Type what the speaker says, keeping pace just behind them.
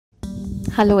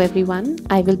Hello everyone,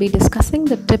 I will be discussing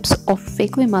the tips of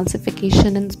phaco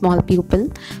emulsification in small pupil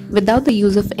without the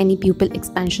use of any pupil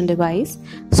expansion device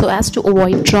so as to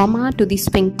avoid trauma to the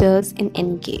sphincters in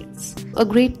any case. A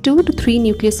grade 2 to 3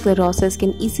 nuclear sclerosis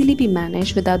can easily be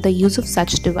managed without the use of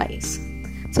such device.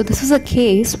 So this is a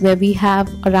case where we have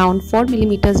around 4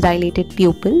 mm dilated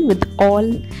pupil with all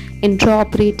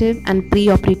intraoperative and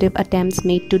preoperative attempts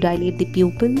made to dilate the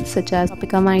pupil such as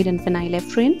topicamide and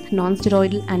phenylephrine,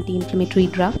 non-steroidal anti-inflammatory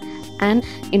drug and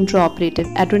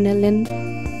intraoperative adrenaline.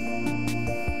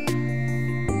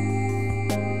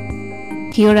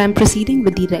 Here I am proceeding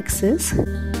with the rexes.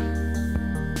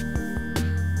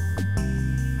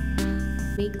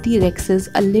 Make the rexes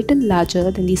a little larger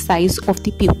than the size of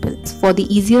the pupils for the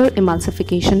easier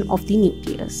emulsification of the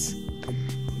nucleus.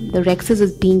 The rexes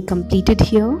is being completed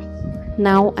here.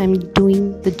 Now I'm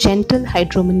doing the gentle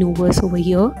hydro maneuvers over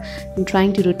here and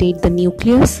trying to rotate the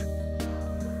nucleus.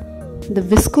 The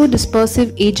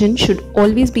visco-dispersive agent should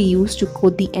always be used to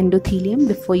coat the endothelium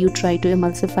before you try to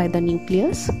emulsify the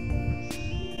nucleus.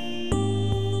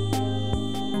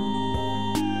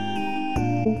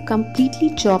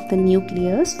 Completely chop the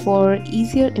nucleus for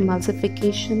easier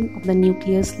emulsification of the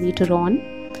nucleus later on,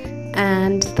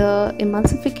 and the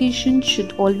emulsification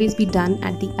should always be done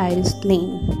at the iris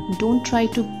plane. Don't try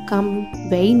to come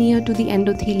very near to the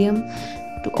endothelium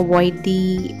to avoid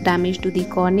the damage to the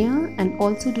cornea, and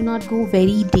also do not go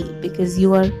very deep because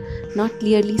you are not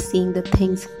clearly seeing the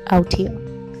things out here.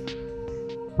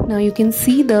 Now you can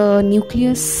see the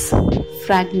nucleus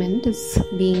fragment is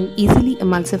being easily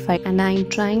emulsified, and I am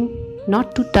trying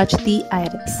not to touch the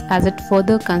iris as it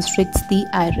further constricts the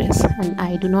iris, and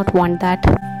I do not want that.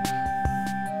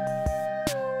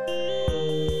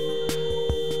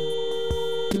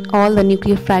 All the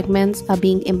nuclear fragments are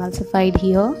being emulsified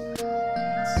here.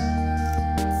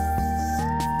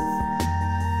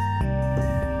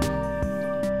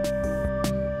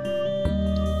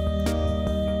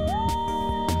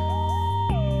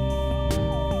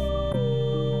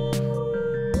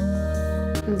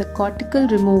 The cortical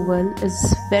removal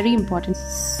is very important.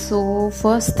 So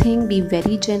first thing, be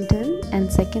very gentle,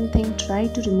 and second thing, try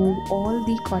to remove all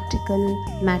the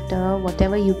cortical matter,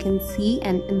 whatever you can see,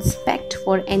 and inspect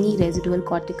for any residual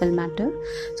cortical matter.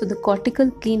 So the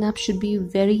cortical cleanup should be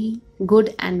very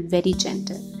good and very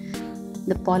gentle.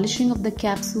 The polishing of the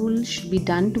capsule should be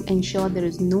done to ensure there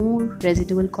is no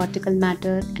residual cortical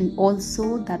matter, and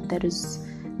also that there is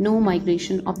no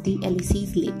migration of the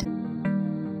LECs later.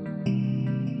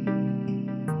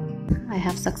 I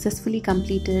have successfully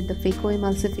completed the phaco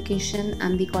emulsification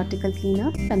and the cortical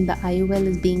cleanup, and the IOL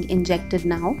is being injected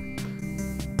now.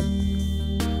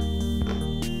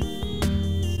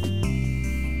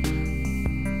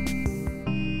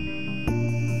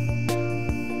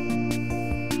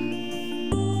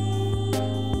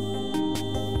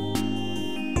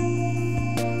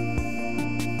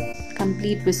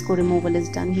 Complete visco removal is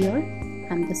done here,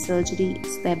 and the surgery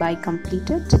is thereby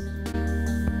completed.